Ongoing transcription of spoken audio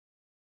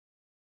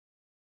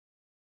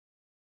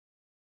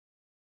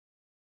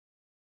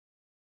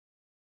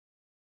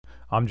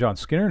I'm John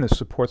Skinner, and this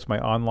supports my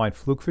online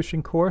fluke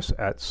fishing course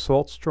at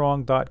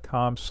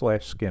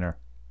saltstrong.com/Skinner.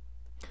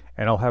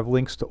 And I'll have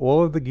links to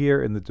all of the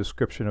gear in the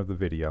description of the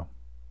video.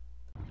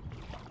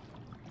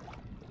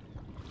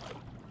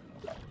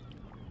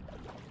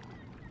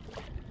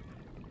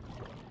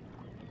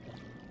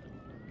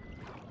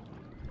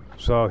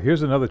 So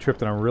here's another trip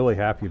that I'm really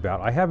happy about.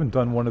 I haven't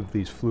done one of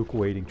these fluke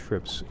wading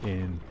trips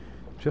in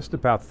just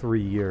about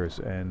 3 years,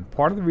 and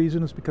part of the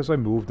reason is because I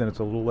moved and it's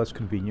a little less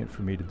convenient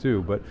for me to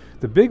do, but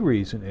the big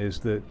reason is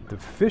that the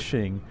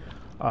fishing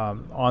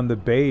on the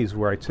bays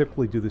where I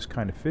typically do this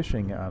kind of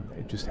fishing,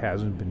 it just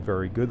hasn't been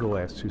very good the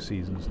last 2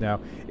 seasons. Now,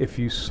 if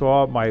you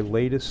saw my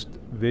latest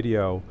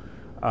video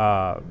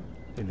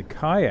in the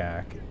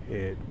kayak,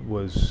 it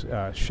was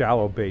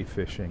shallow bay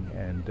fishing,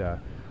 and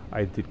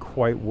I did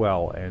quite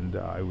well, and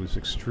I was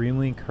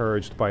extremely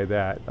encouraged by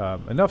that,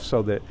 enough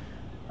so that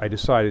I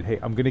decided, hey,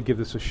 I'm going to give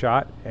this a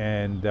shot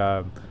and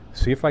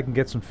see if I can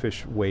get some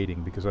fish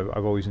wading, because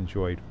I've always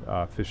enjoyed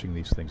fishing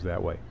these things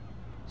that way.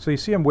 So you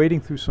see I'm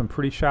wading through some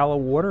pretty shallow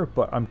water,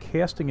 but I'm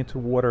casting into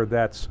water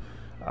that's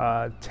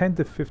 10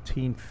 to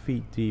 15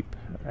 feet deep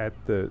at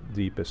the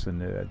deepest,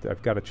 and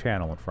I've got a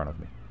channel in front of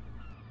me.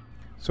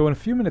 So in a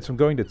few minutes I'm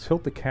going to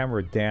tilt the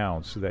camera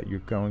down so that you're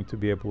going to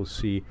be able to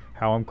see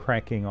how I'm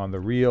cranking on the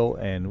reel,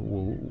 and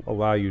will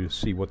allow you to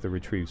see what the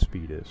retrieve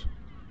speed is.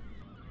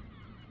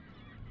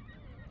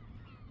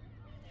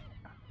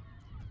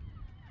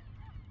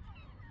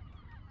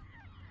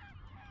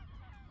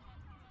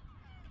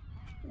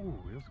 Ooh,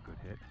 that's a good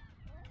hit.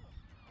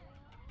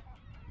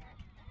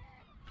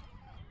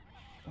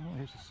 Oh,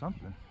 here's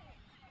something.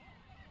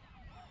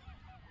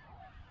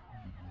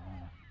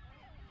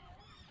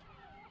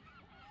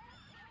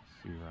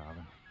 Sea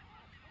robin.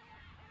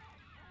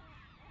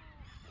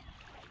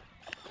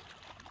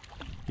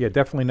 Yeah,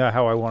 definitely not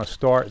how I want to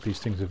start. These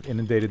things have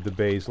inundated the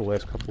bays the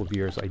last couple of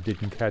years. I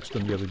didn't catch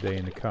them the other day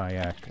in the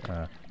kayak.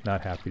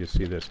 Not happy to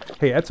see this.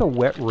 Hey, that's a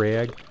wet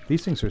rag.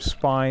 These things are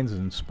spines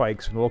and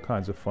spikes and all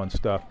kinds of fun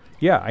stuff.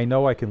 Yeah, I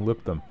know I can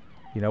lip them.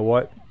 You know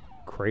what?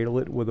 Cradle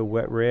it with a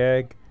wet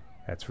rag.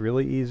 That's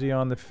really easy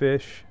on the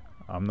fish.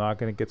 I'm not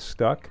going to get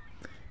stuck.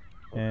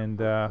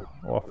 And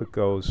off it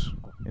goes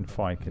in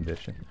fine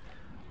condition.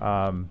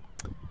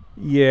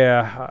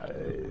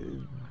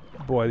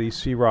 Boy, these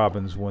sea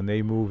robins, when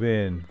they move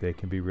in, they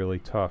can be really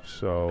tough.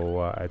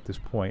 So at this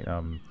point,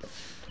 I'm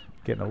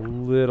getting a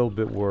little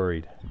bit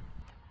worried.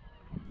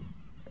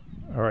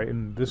 All right,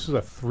 and this is a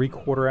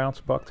 3/4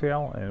 ounce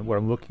bucktail, and what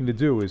I'm looking to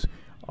do is,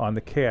 on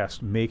the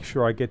cast, make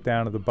sure I get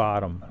down to the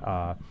bottom,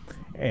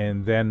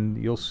 and then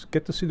you'll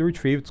get to see the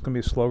retrieve. It's going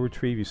to be a slow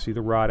retrieve. You see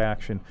the rod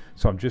action.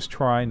 So I'm just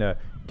trying to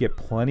get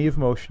plenty of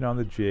motion on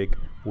the jig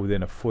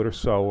within a foot or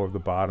so of the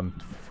bottom,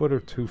 foot or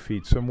 2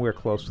 feet, somewhere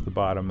close to the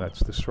bottom.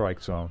 That's the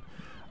strike zone.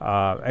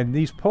 And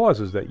these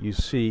pauses that you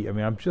see, I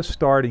mean, I'm just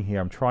starting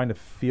here. I'm trying to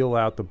feel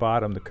out the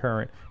bottom, the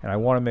current, and I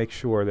want to make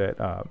sure that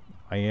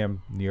I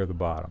am near the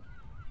bottom.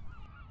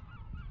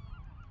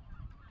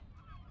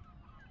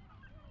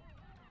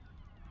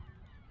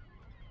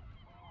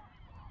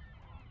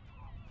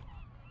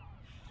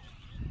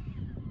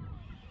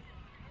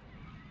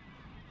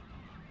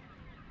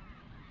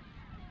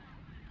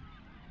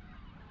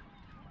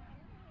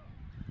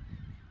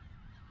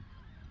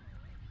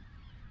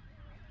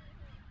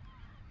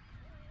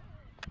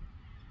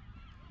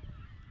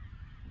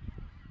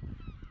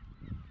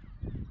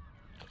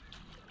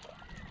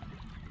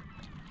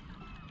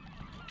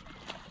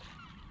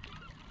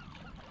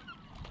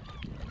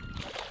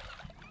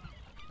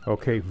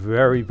 Okay,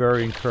 very,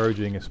 very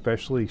encouraging,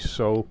 especially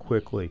so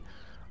quickly.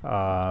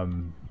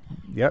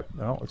 Yep,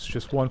 no, it's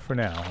just one for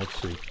now.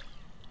 Let's see.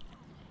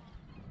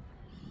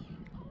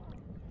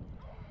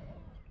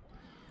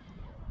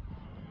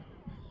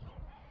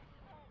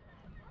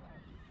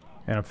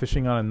 And I'm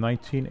fishing on a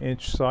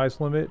 19-inch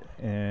size limit,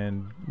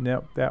 and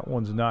nope, that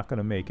one's not going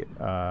to make it.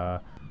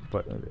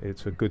 But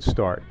it's a good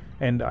start.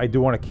 And I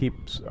do want to keep,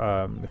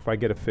 if I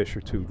get a fish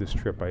or two this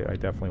trip, I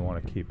definitely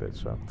want to keep it.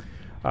 So.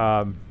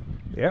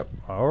 Yep,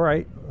 all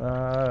right,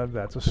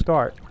 that's a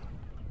start.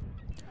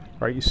 All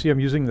right, you see I'm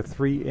using the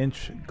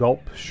 3-inch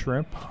gulp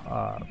shrimp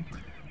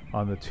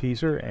on the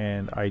teaser,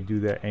 and I do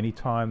that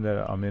anytime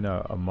that I'm in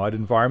a mud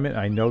environment.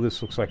 I know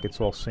this looks like it's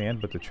all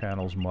sand, but the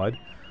channel's mud.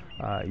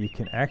 You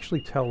can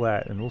actually tell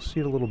that, and we'll see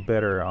it a little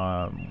better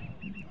on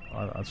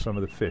some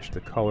of the fish,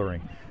 the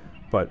coloring.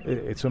 But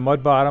it's a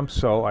mud bottom,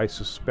 so I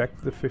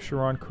suspect the fish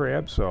are on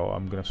crab, so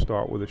I'm going to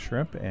start with a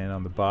shrimp. And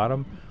on the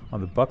bottom,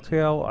 on the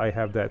bucktail, I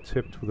have that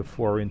tipped with a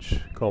 4-inch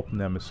gulp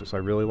nemesis. I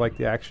really like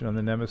the action on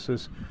the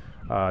nemesis.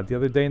 The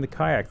other day in the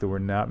kayak, there were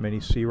not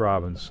many sea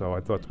robins, so I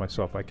thought to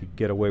myself I could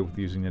get away with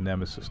using the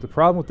nemesis. The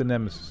problem with the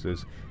nemesis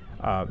is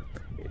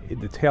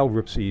the tail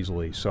rips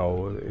easily,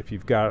 so if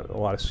you've got a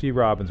lot of sea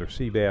robins or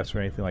sea bass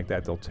or anything like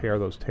that, they'll tear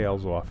those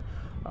tails off.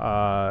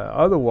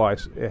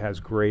 Otherwise, it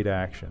has great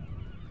action.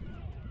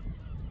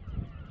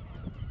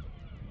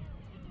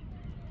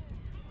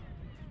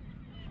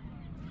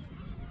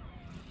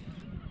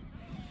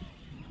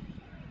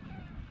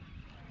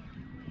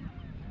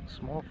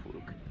 Small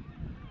fluke.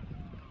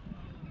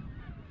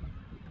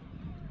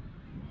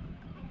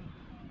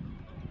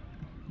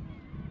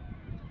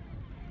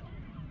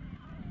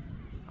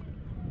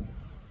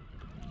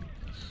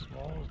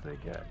 small as they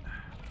get.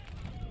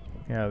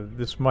 Yeah,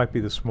 this might be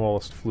the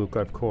smallest fluke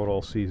I've caught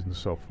all season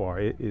so far.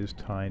 It is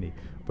tiny.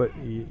 But,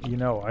 you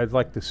know, I'd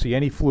like to see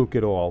any fluke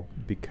at all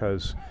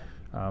because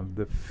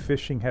the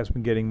fishing has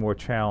been getting more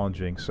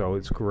challenging. So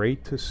it's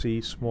great to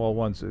see small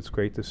ones. It's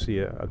great to see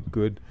a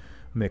good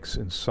mix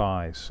in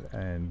size.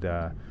 And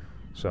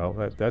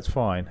so that's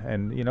fine.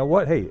 And you know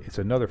what? Hey, it's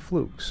another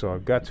fluke. So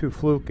I've got 2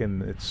 fluke,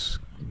 and it's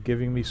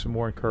giving me some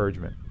more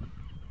encouragement.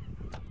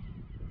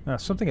 Now,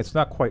 something that's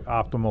not quite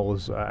optimal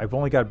is I've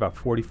only got about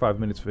 45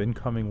 minutes of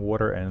incoming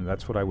water, and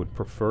that's what I would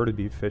prefer to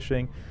be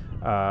fishing.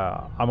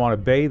 I'm on a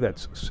bay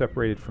that's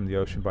separated from the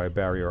ocean by a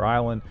barrier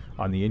island.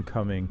 On the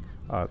incoming,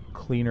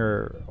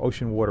 cleaner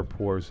ocean water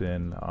pours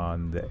in.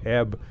 On the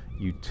ebb,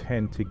 you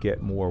tend to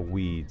get more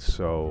weeds.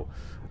 So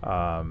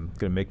I'm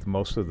going to make the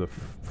most of the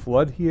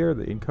flood here,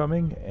 the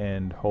incoming,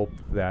 and hope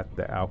that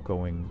the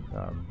outgoing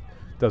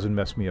doesn't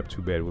mess me up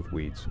too bad with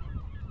weeds.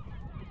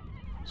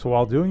 So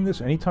while doing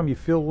this, anytime you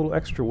feel a little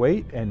extra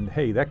weight, and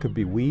hey, that could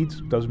be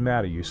weeds, doesn't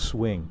matter, you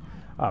swing.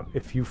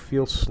 If you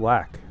feel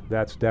slack,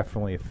 that's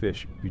definitely a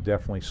fish. You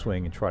definitely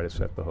swing and try to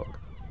set the hook.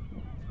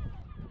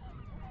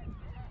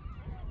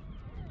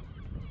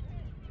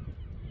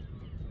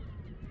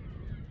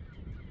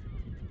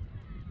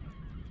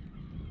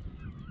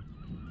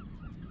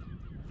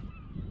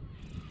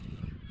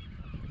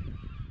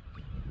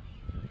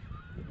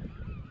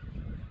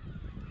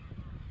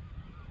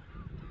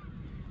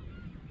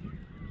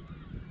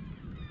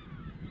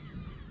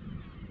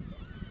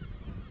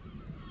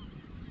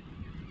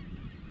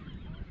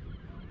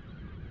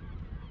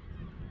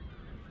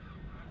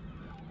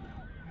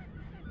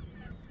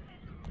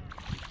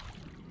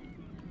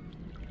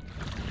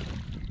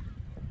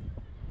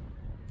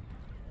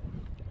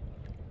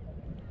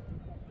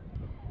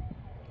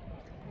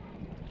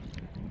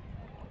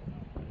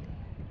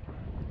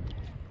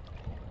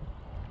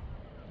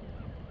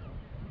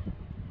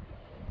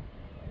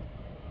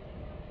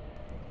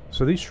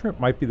 So these shrimp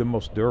might be the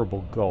most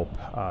durable gulp.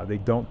 They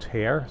don't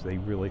tear, they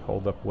really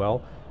hold up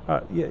well.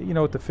 Yeah, you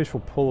know what, the fish will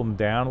pull them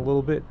down a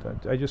little bit.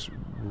 I just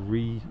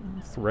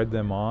re-thread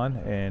them on,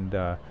 and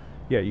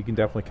yeah, you can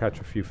definitely catch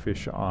a few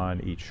fish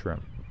on each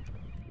shrimp.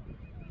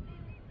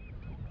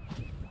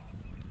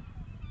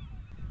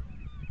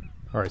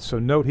 All right, so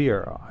note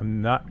here,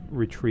 I'm not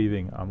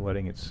retrieving, I'm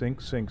letting it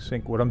sink, sink,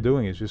 sink. What I'm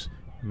doing is just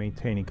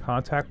maintaining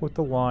contact with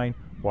the line,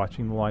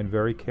 watching the line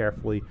very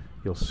carefully.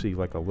 You'll see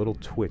like a little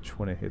twitch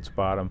when it hits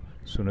bottom.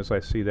 As soon as I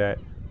see that,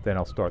 then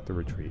I'll start the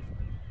retrieve.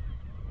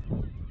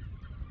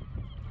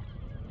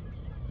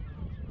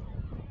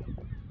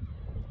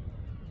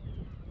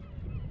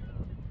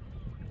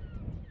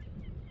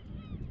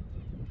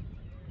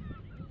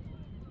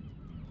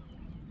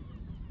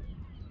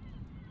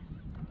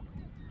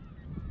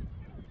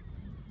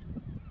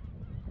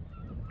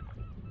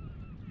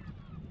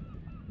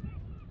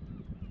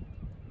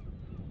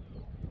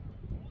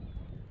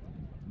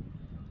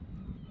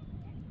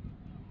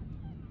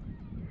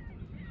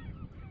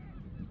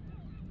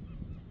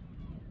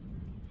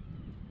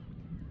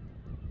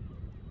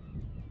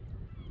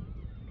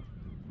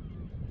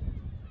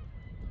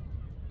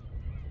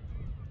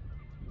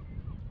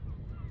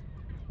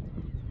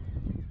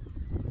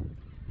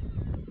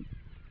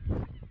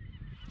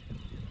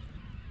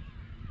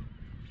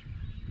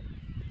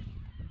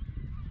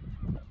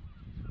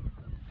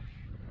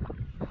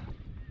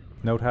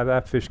 Note how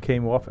that fish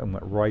came off and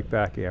went right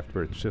back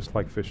after it. It's just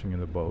like fishing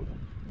in the boat.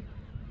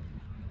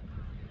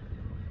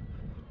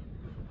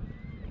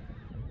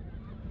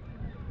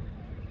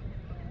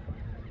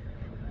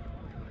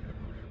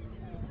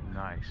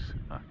 Nice.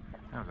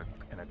 That was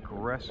an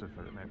aggressive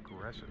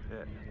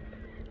hit.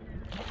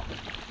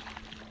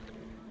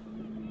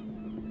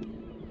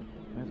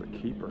 That's a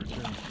keeper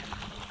too.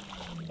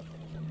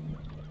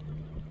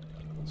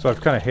 So I've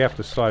kind of half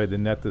decided to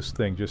net this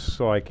thing just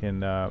so I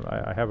can,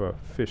 I have a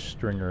fish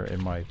stringer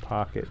in my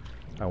pocket.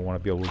 I want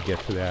to be able to get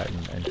to that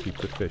and keep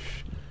the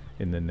fish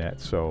in the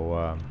net.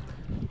 So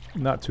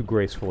not too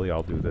gracefully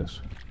I'll do this.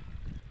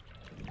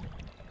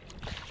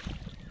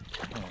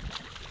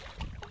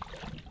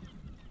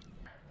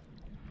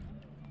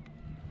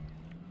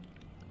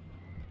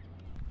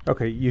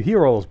 Okay, you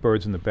hear all those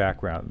birds in the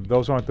background.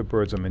 Those aren't the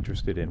birds I'm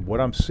interested in.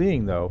 What I'm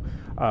seeing, though,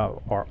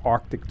 are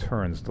Arctic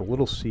terns, the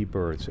little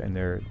seabirds, and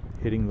they're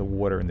hitting the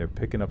water and they're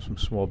picking up some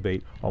small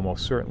bait,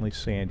 almost certainly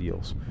sand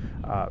eels.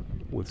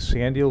 With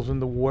sand eels in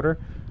the water,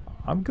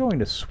 I'm going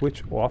to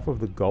switch off of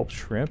the gulp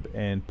shrimp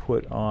and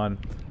put on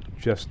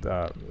just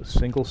a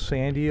single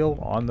sand eel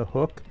on the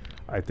hook.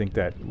 I think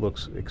that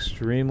looks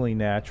extremely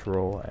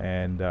natural,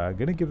 and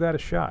going to give that a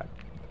shot.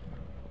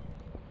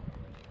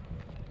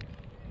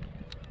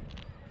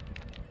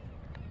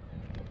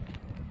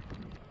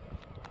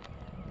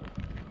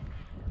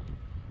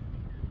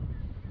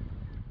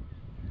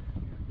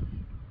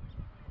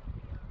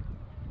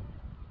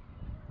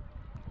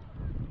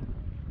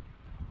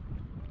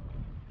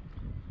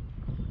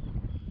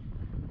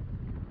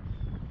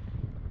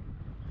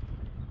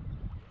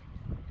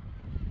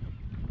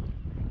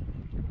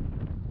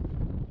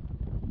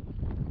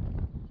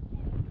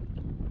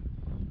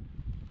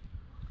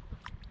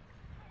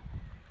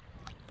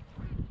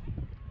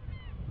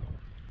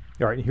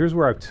 All right, here's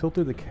where I've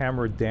tilted the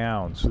camera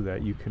down so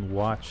that you can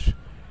watch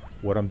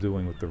what I'm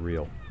doing with the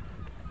reel.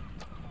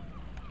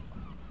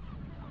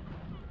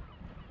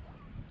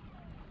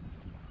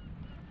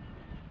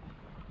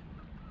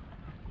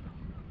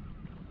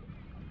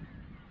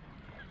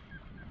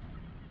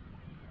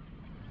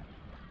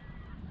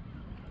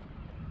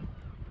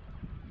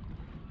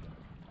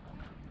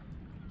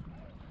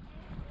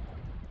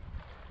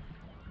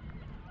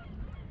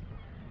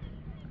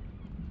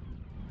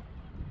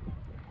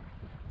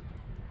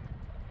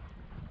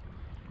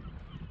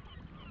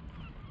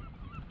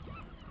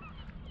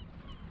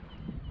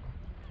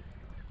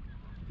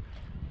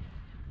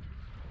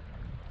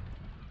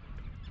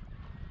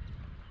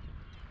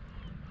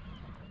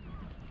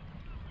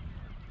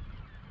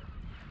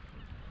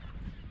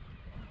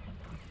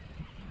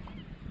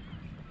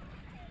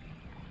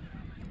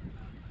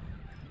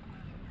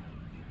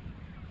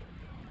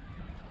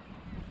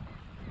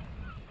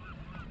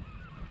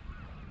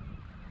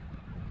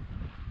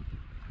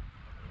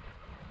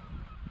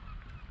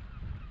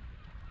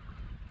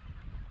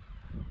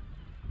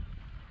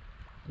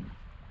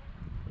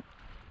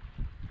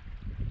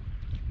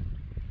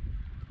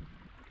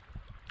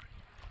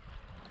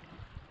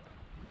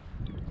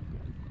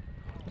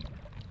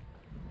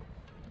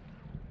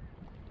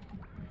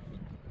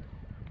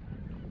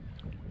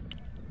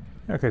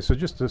 Okay, so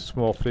just a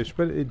small fish,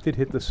 but it did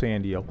hit the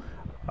sand eel.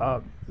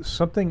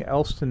 Something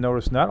else to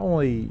notice, not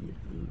only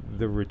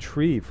the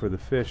retrieve for the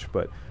fish,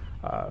 but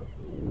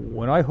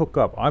when I hook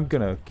up, I'm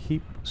going to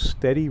keep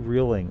steady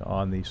reeling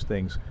on these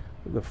things.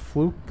 The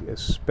fluke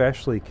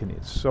especially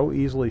can so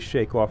easily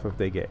shake off if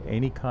they get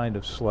any kind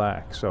of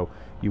slack. So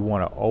you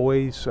want to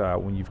always,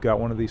 when you've got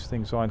one of these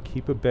things on,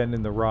 keep a bend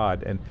in the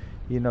rod. And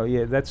you know,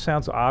 yeah, that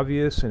sounds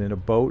obvious, and in a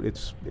boat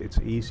it's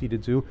easy to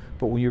do.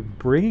 But when you're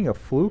bringing a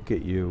fluke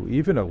at you,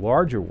 even a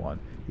larger one,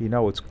 you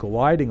know, it's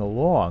gliding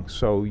along.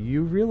 So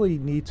you really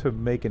need to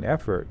make an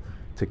effort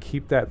to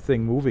keep that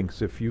thing moving.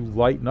 Because if you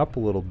lighten up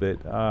a little bit,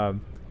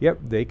 yep,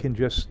 they can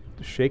just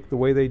shake the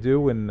way they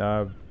do,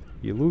 and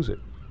you lose it.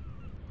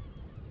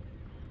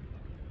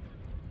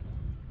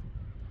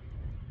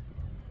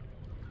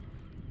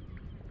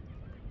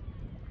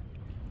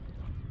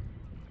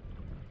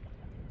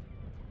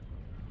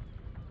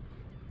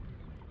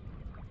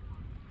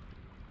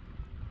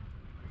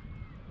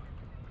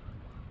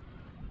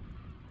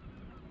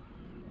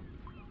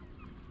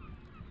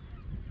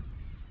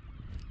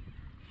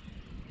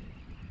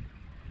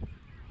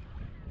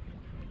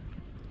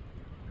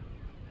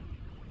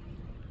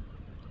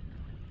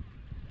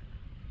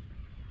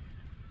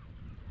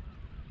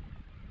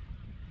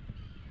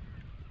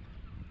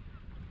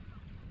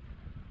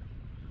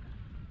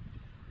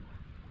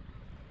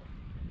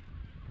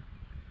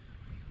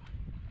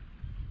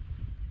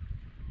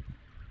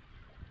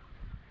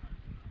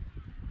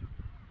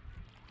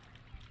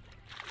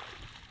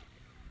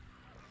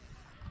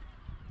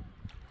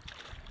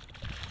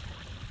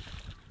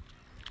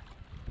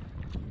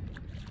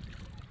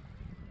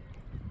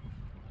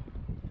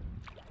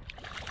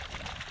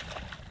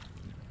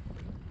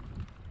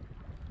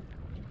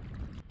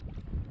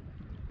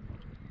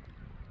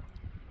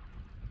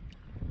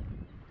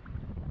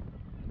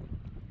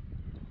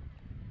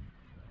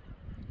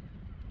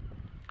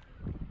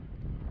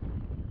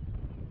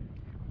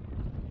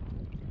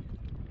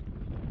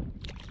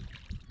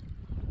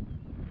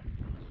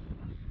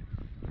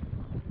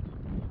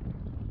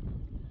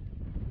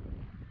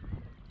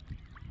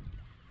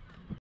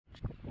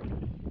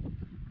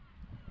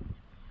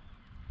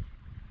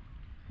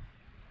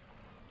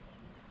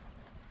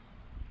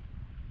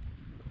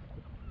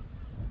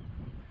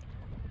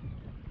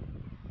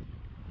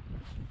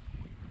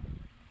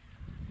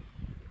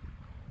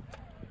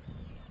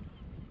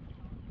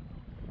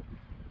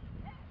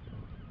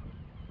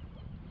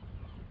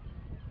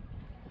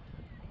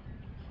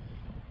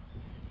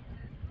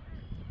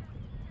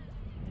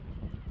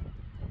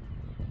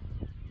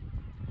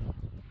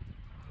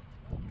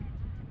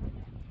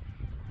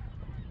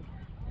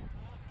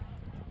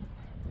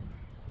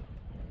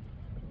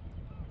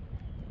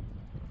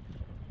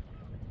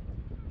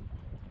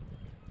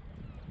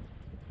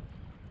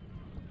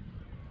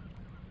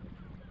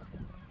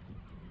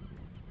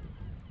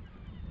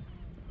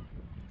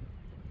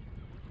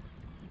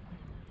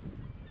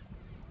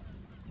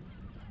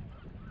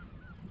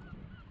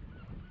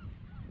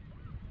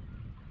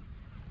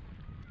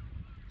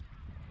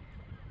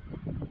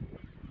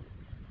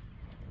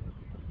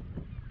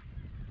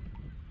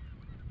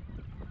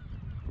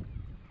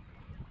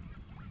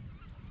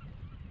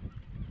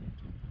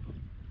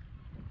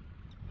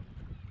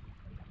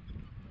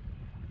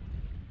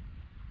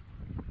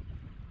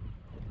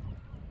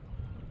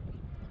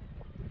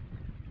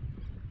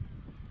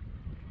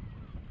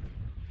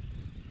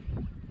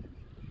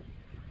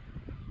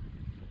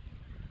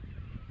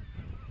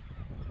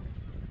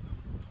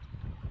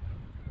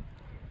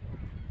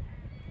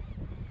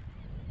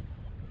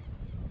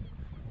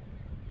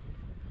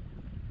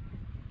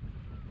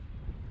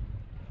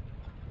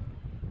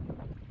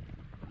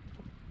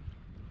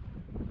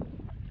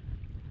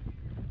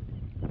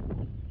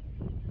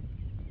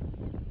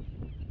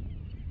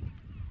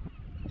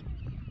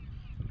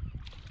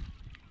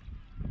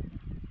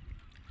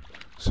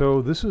 So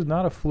this is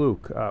not a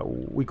fluke.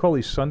 We call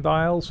these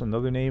sundials.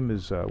 Another name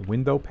is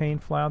window pane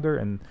flounder,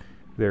 and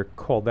they're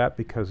called that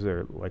because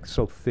they're like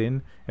so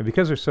thin. And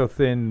because they're so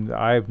thin,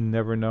 I've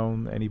never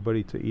known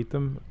anybody to eat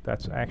them.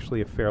 That's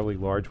actually a fairly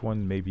large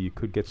one. Maybe you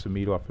could get some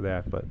meat off of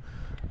that, but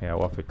yeah,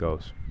 off it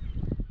goes.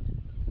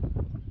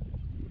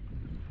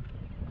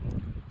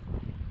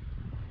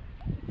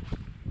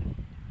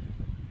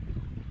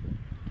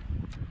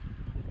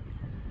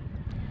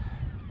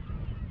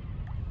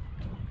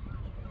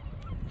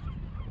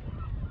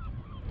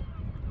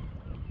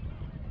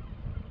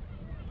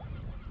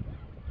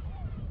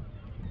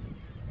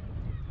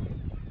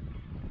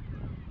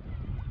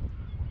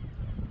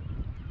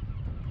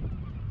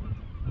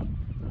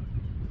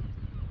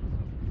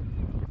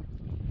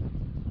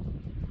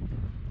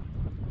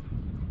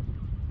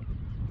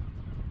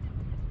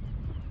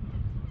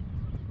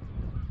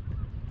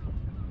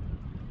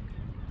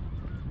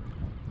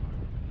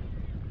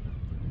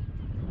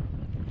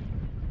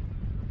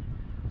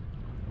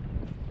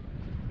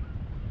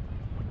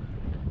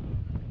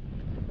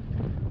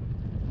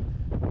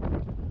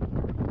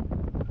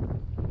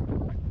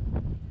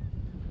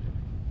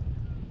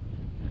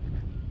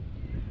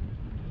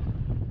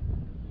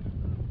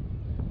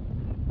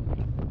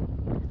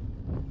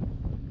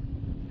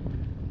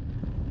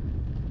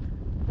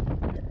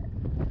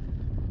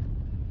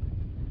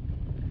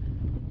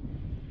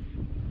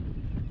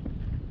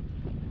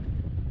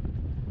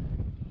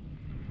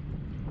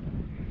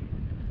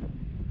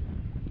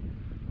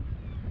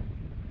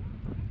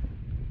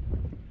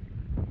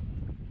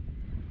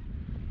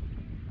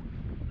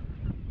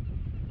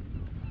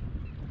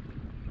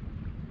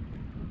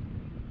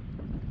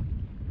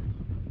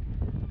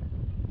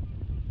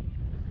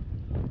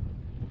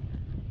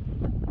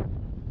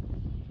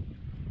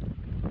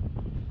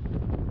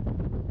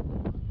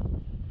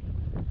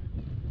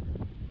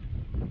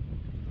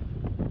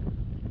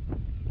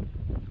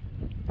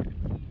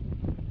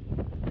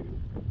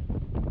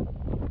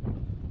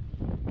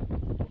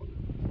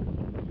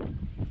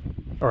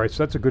 All right,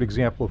 so that's a good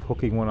example of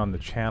hooking one on the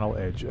channel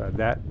edge.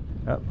 That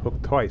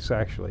hooked twice,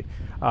 actually.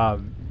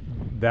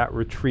 That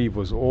retrieve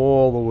was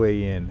all the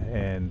way in,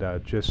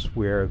 and just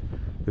where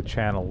the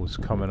channel was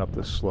coming up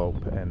the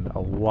slope. And a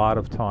lot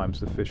of times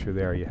the fish are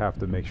there. You have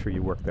to make sure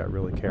you work that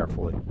really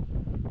carefully.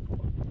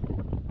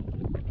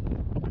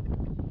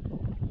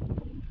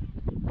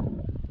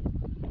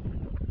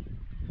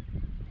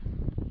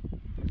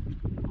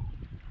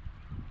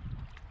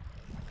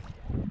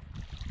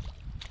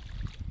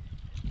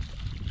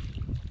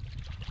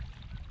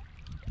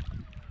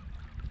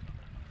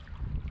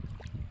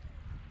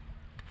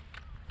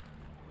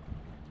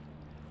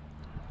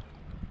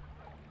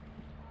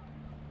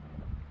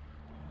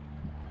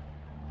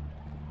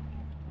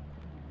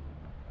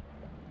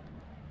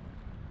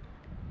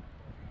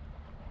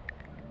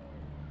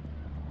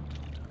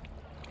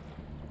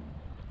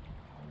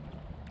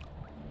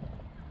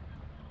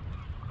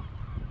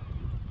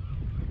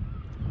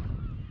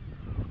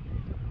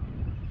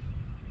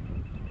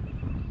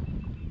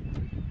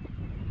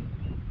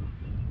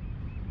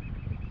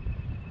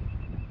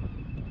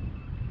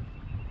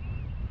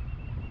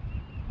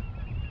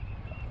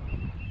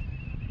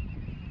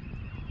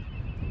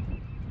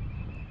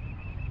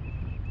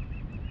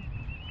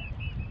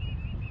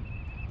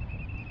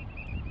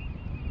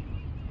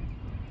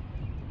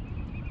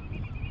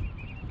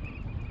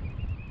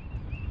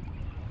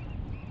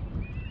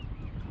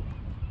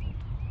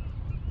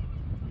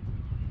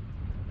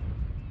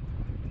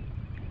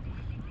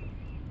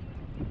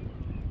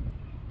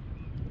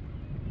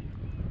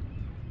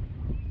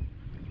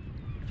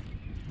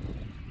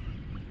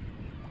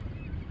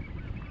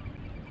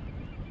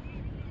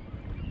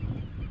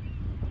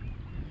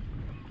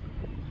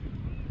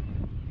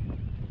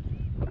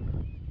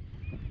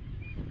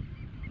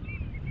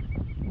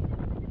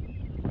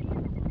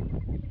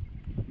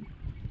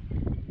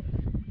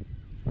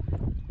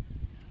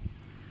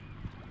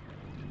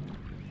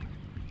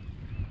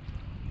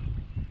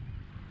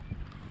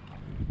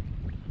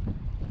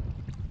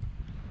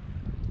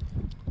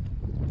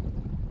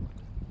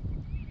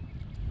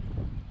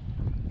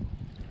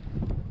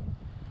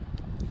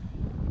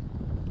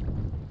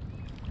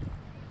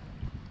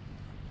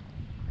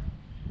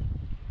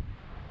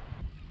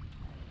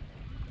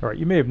 All right,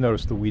 you may have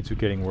noticed the weeds are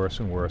getting worse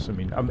and worse. I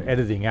mean, I'm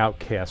editing out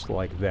casts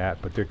like that,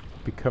 but they're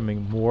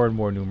becoming more and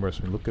more numerous.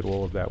 I mean, look at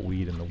all of that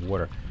weed in the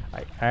water.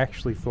 I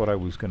actually thought I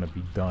was going to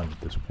be done at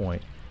this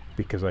point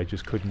because I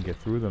just couldn't get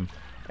through them.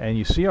 And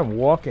you see I'm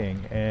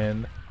walking,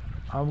 and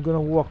I'm going to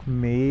walk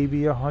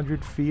maybe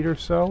 100 feet or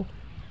so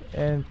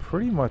and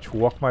pretty much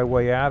walk my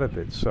way out of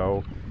it.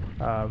 So,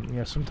 you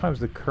know,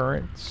 sometimes the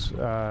currents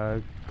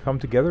come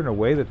together in a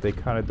way that they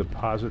kind of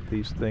deposit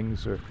these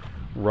things or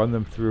run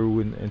them through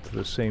into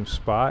the same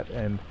spot,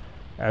 and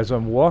as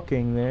I'm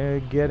walking they're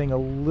getting a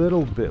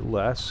little bit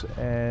less,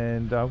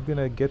 and I'm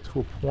gonna get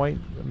to a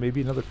point maybe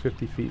another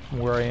 50 feet from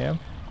where I am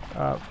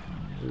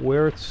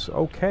where it's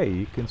okay.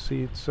 You can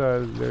see it's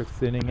they're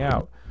thinning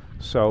out,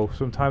 so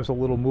sometimes a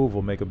little move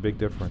will make a big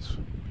difference.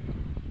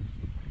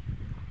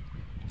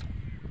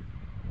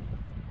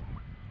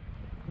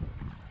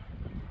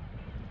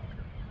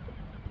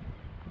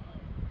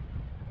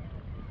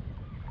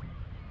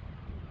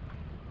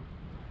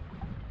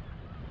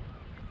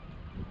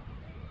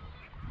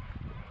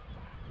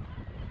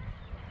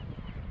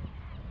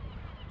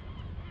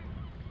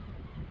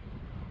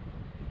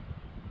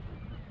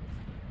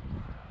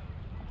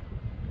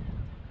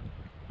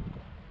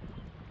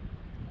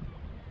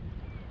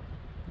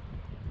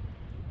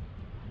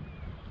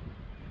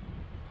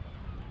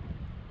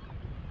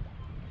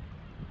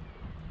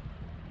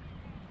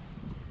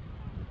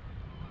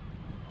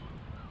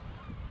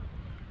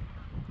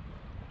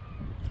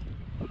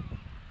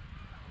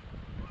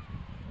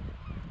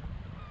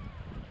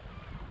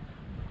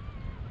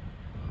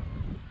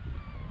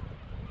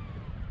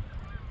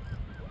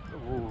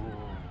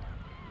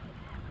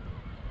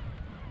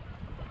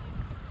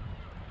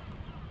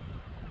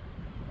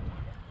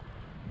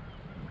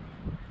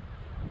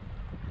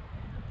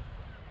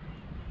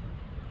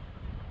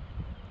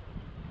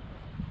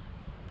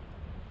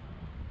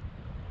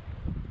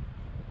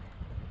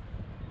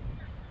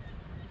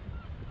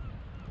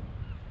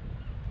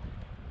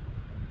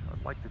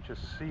 I'd like to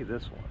just see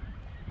this one.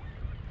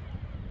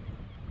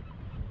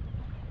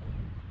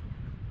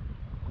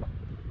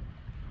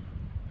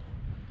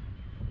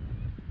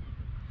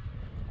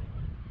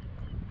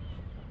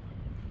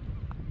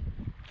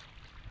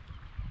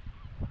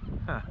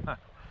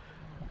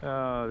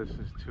 Oh, this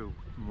is too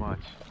much.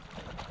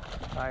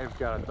 I've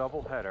got a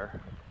double header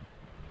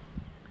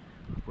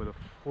with a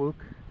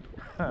fluke.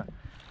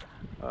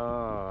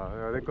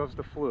 Oh, there goes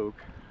the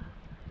fluke.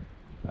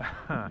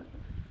 And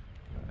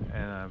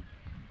a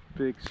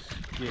big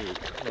skate.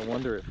 No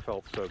wonder it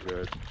felt so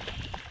good.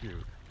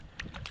 Shoot.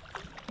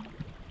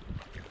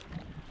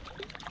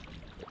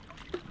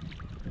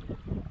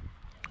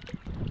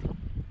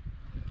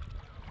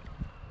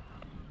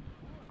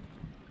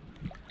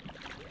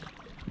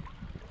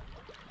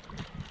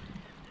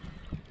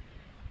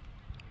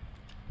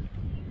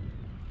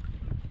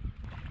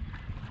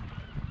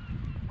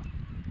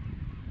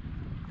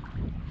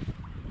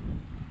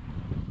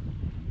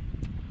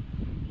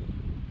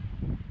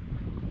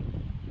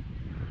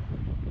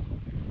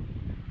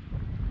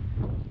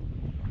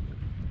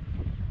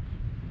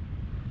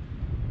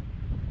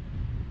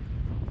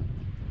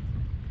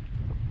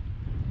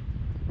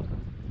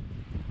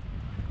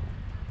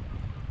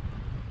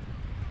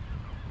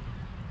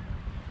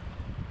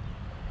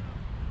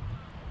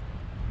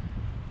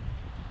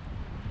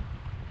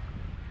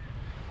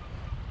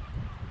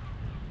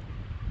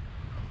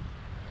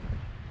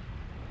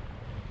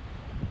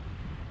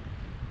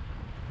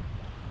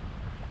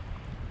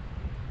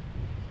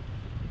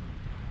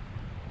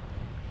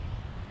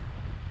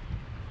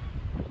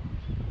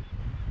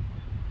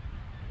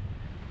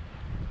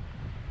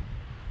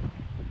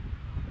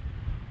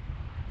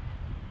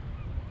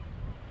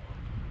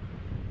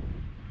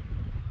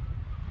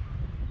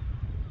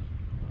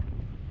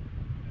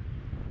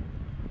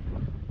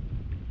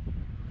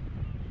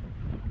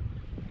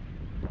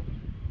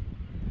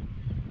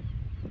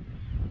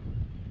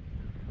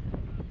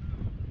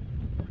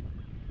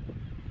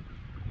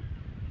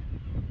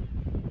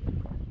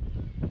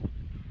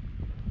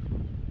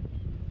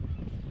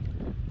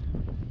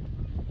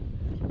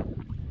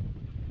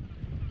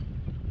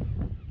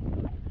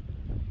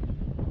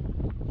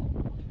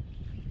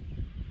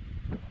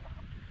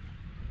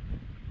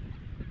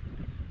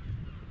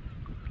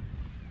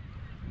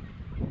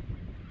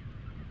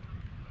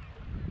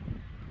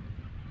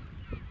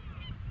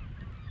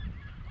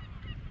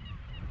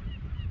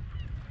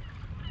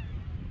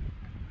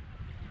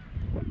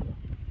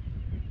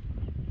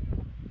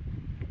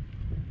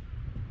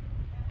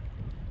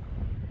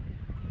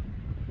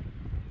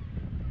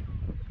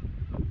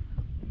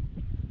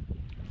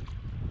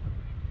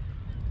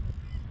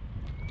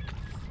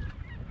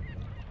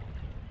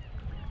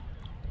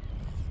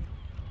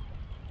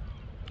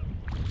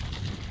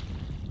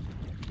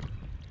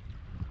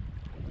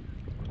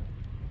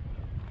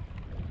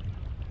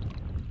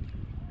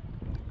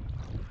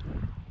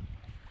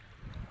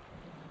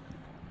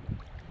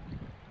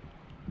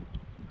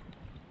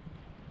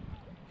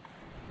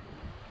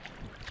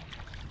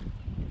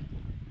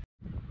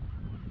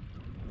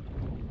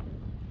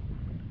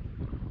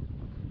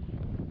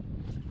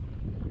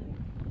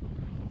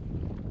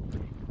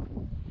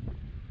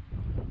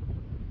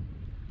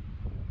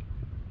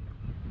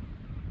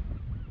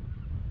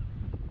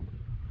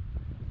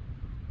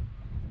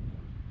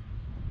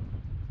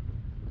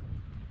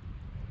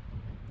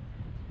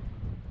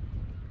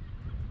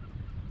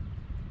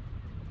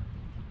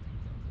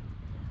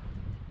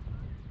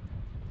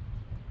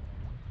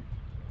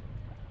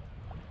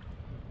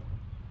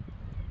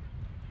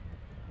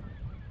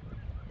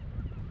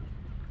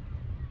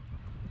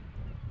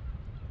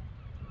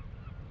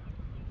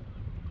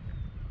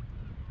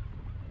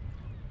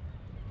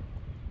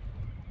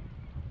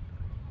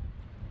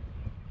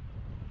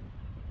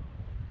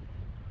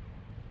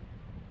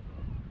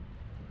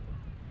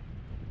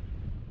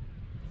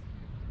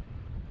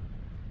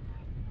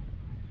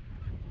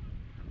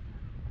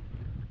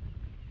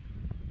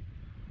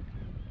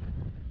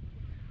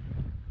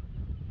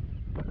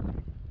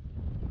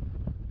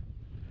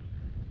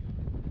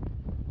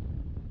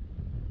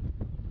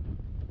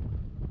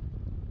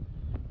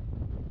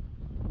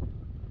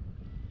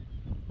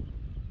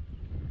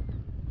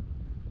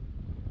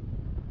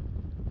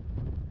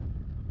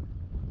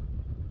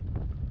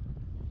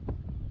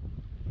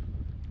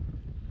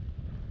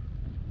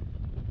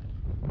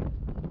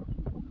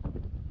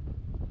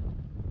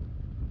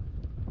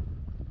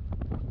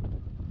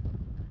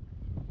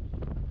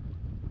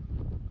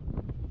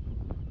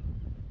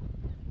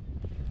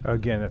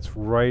 Again, it's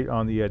right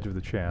on the edge of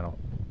the channel.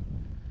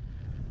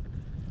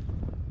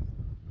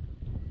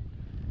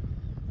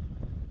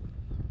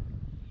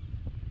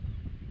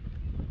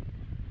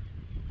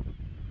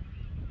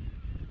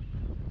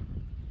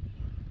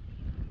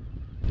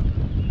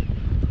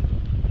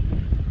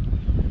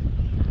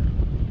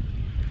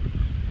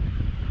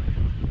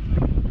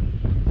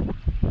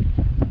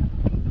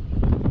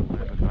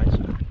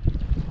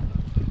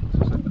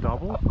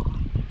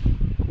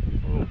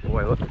 Oh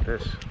boy, look at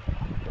this.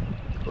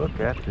 Look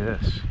at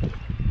this.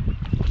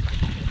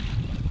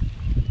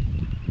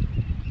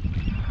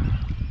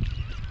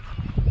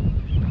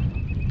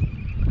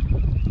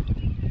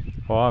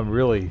 Well, I'm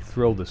really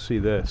thrilled to see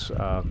this.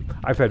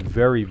 I've had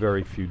very,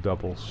 very few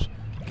doubles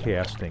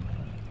casting.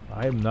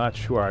 I am not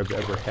sure I've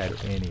ever had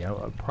any.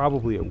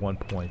 Probably at one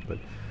point, but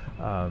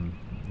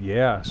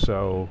yeah,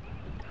 so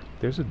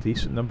there's a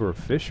decent number of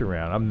fish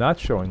around. I'm not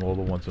showing all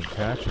the ones I'm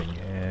catching,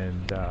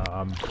 and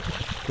I'm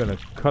going to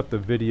cut the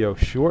video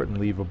short and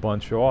leave a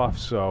bunch off,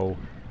 so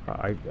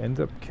I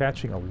end up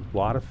catching a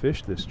lot of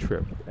fish this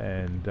trip.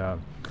 And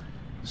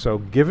so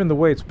given the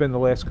way it's been the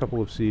last couple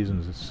of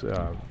seasons, it's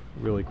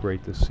really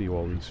great to see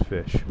all these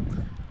fish.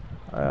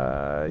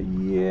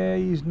 Yeah,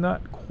 he's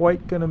not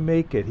quite going to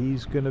make it.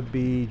 He's going to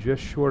be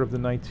just short of the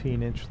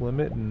 19-inch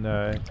limit,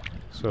 and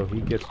so he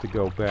gets to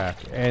go back.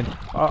 And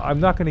I'm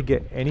not going to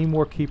get any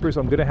more keepers.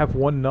 I'm going to have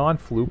one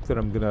non-fluke that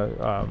I'm going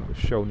to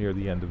show near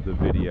the end of the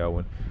video,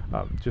 and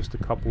just a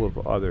couple of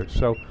others.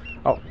 So,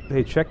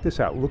 hey, check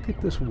this out. Look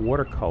at this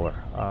watercolor.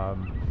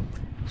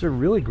 It's a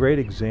really great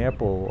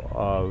example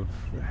of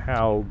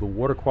how the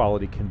water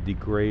quality can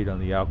degrade on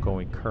the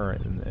outgoing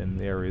current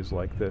in areas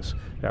like this.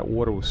 That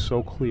water was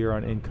so clear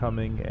on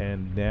incoming,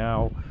 and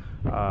now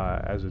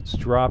as it's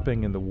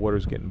dropping and the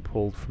water's getting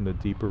pulled from the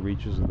deeper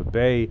reaches of the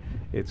bay,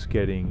 it's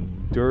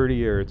getting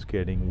dirtier, it's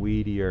getting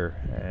weedier,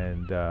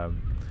 and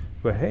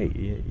but hey,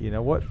 you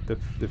know what? The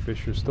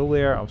fish are still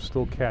there. I'm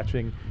still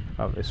catching,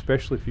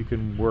 especially if you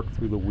can work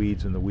through the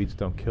weeds and the weeds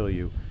don't kill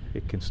you.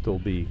 It can still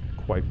be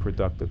quite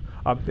productive.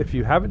 If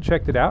you haven't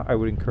checked it out, I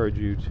would encourage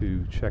you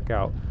to check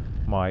out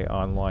my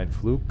online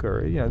Fluke,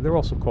 or they're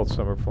also called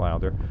Summer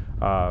Flounder,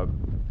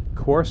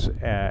 course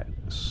at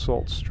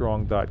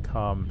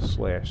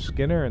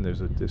saltstrong.com/Skinner, and there's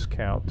a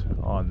discount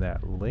on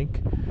that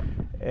link.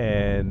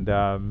 And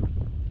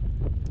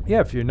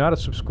yeah, if you're not a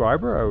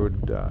subscriber, I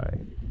would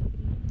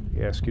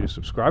ask you to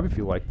subscribe if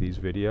you like these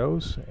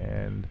videos.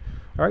 And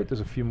all right,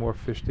 there's a few more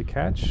fish to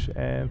catch,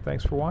 and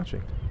thanks for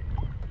watching.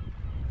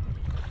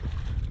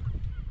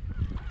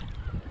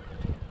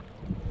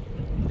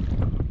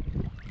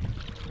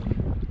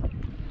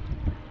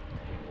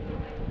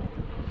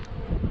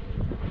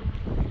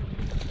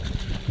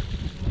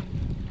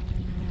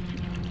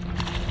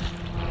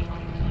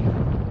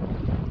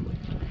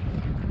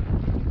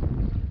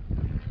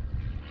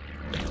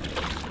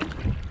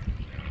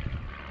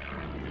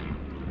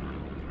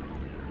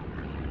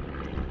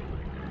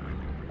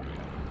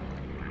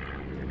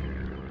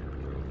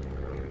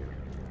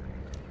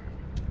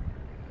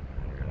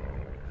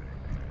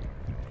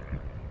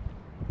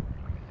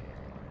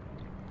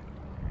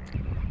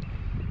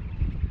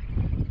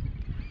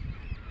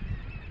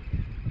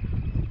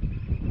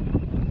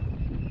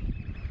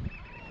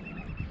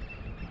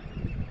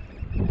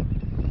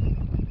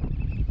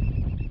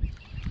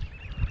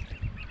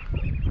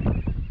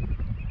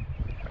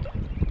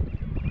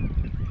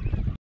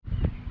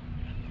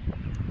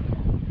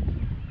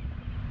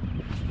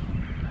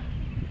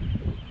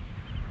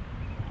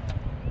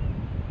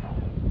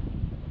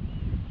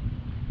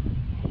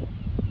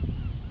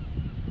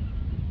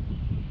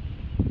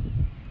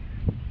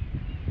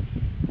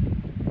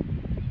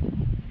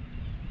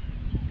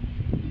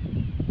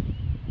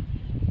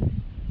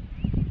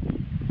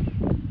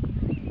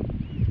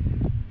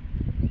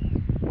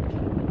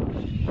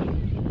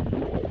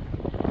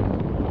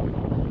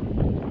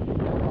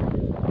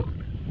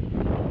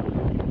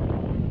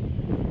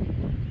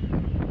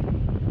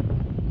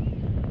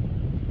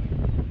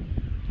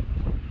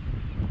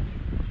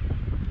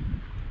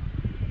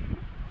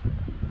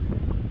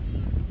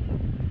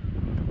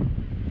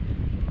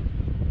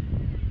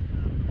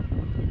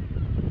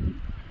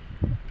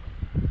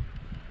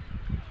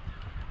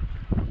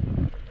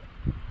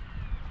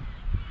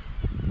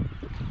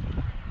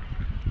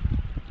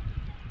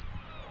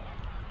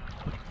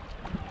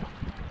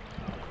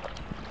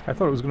 I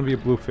thought it was going to be a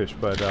bluefish,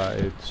 but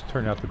it's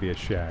turned out to be a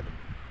shad.